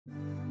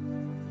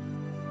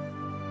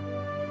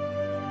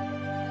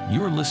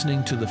You are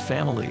listening to the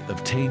family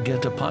of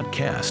Taygeta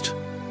Podcast.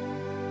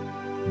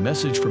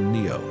 Message from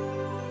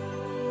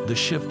Neioh. The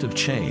Shift of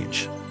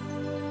Change.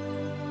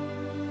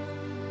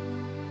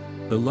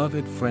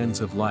 Beloved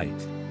friends of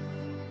light,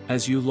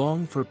 as you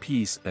long for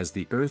peace as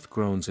the earth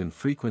groans in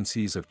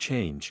frequencies of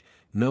change,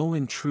 know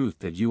in truth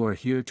that you are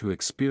here to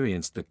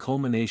experience the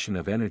culmination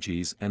of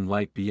energies and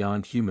light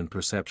beyond human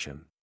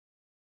perception.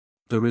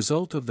 The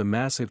result of the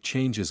massive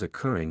changes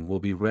occurring will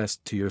be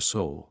rest to your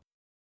soul.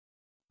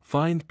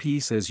 Find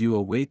peace as you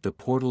await the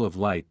portal of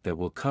light that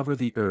will cover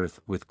the earth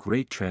with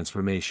great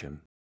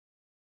transformation.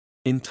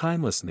 In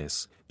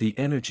timelessness, the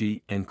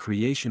energy and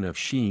creation of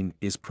Sheen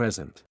is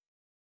present.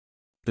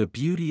 The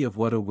beauty of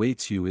what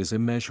awaits you is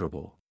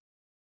immeasurable.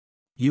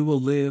 You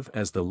will live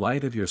as the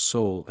light of your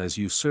soul as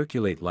you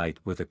circulate light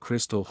with a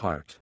crystal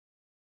heart.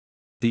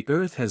 The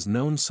earth has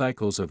known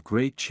cycles of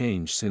great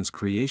change since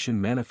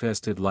creation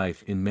manifested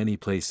life in many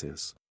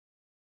places.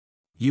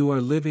 You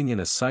are living in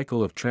a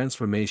cycle of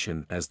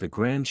transformation as the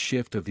grand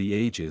shift of the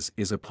ages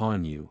is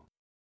upon you.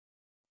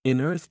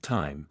 In Earth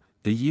time,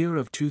 the year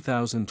of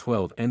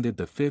 2012 ended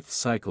the fifth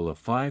cycle of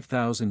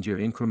 5,000-year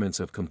increments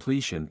of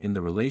completion in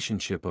the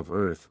relationship of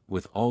Earth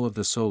with all of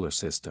the solar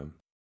system.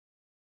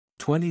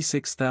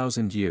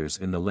 26,000 years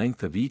in the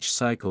length of each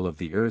cycle of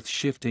the Earth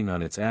shifting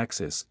on its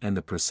axis and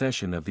the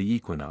precession of the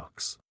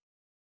equinox.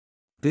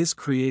 This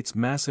creates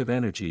massive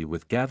energy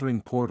with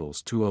gathering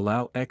portals to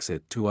allow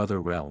exit to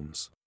other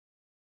realms.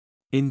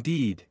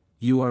 Indeed,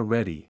 you are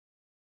ready.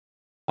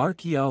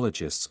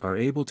 Archaeologists are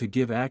able to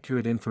give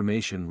accurate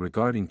information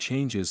regarding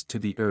changes to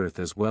the Earth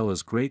as well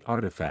as great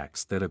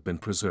artifacts that have been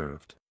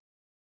preserved.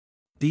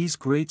 These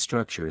great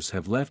structures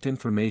have left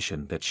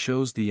information that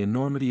shows the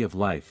enormity of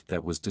life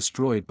that was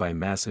destroyed by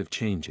massive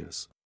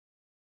changes.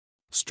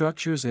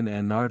 Structures in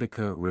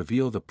Antarctica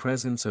reveal the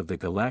presence of the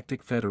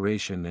Galactic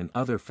Federation and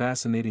other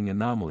fascinating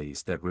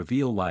anomalies that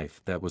reveal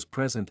life that was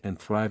present and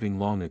thriving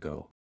long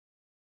ago.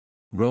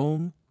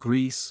 Rome,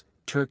 Greece,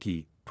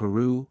 Turkey,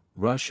 Peru,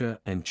 Russia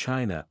and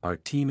China are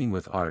teeming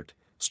with art,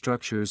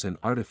 structures and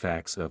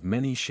artifacts of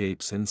many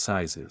shapes and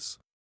sizes.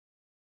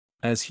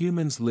 As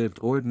humans lived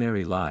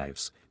ordinary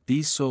lives,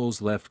 these souls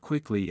left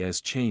quickly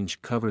as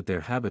change covered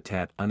their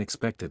habitat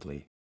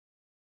unexpectedly.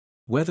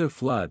 Whether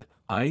flood,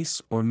 ice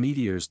or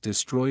meteors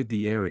destroyed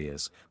the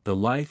areas, the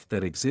life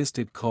that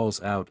existed calls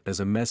out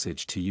as a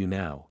message to you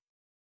now.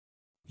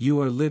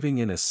 You are living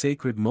in a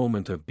sacred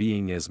moment of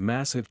being as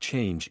massive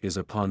change is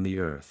upon the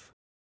earth.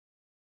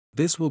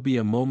 This will be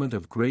a moment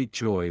of great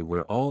joy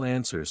where all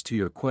answers to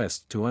your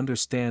quest to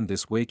understand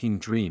this waking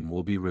dream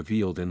will be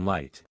revealed in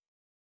light.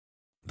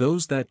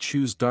 Those that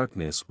choose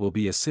darkness will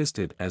be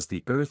assisted as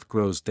the earth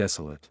grows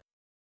desolate.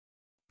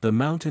 The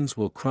mountains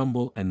will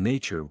crumble and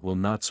nature will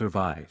not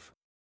survive.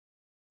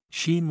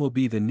 Sheen will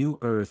be the new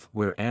earth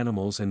where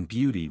animals and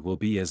beauty will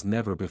be as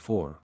never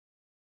before.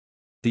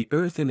 The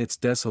earth in its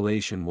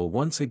desolation will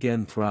once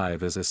again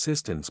thrive as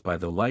assistance by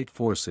the light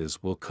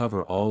forces will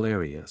cover all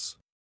areas.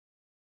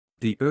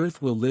 The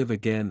earth will live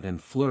again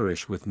and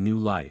flourish with new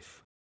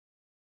life.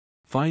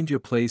 Find your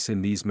place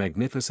in these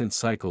magnificent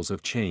cycles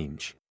of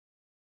change.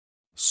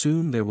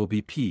 Soon there will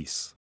be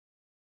peace.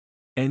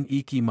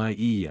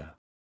 Neioh.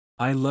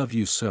 I love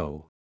you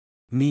so.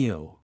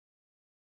 Neioh.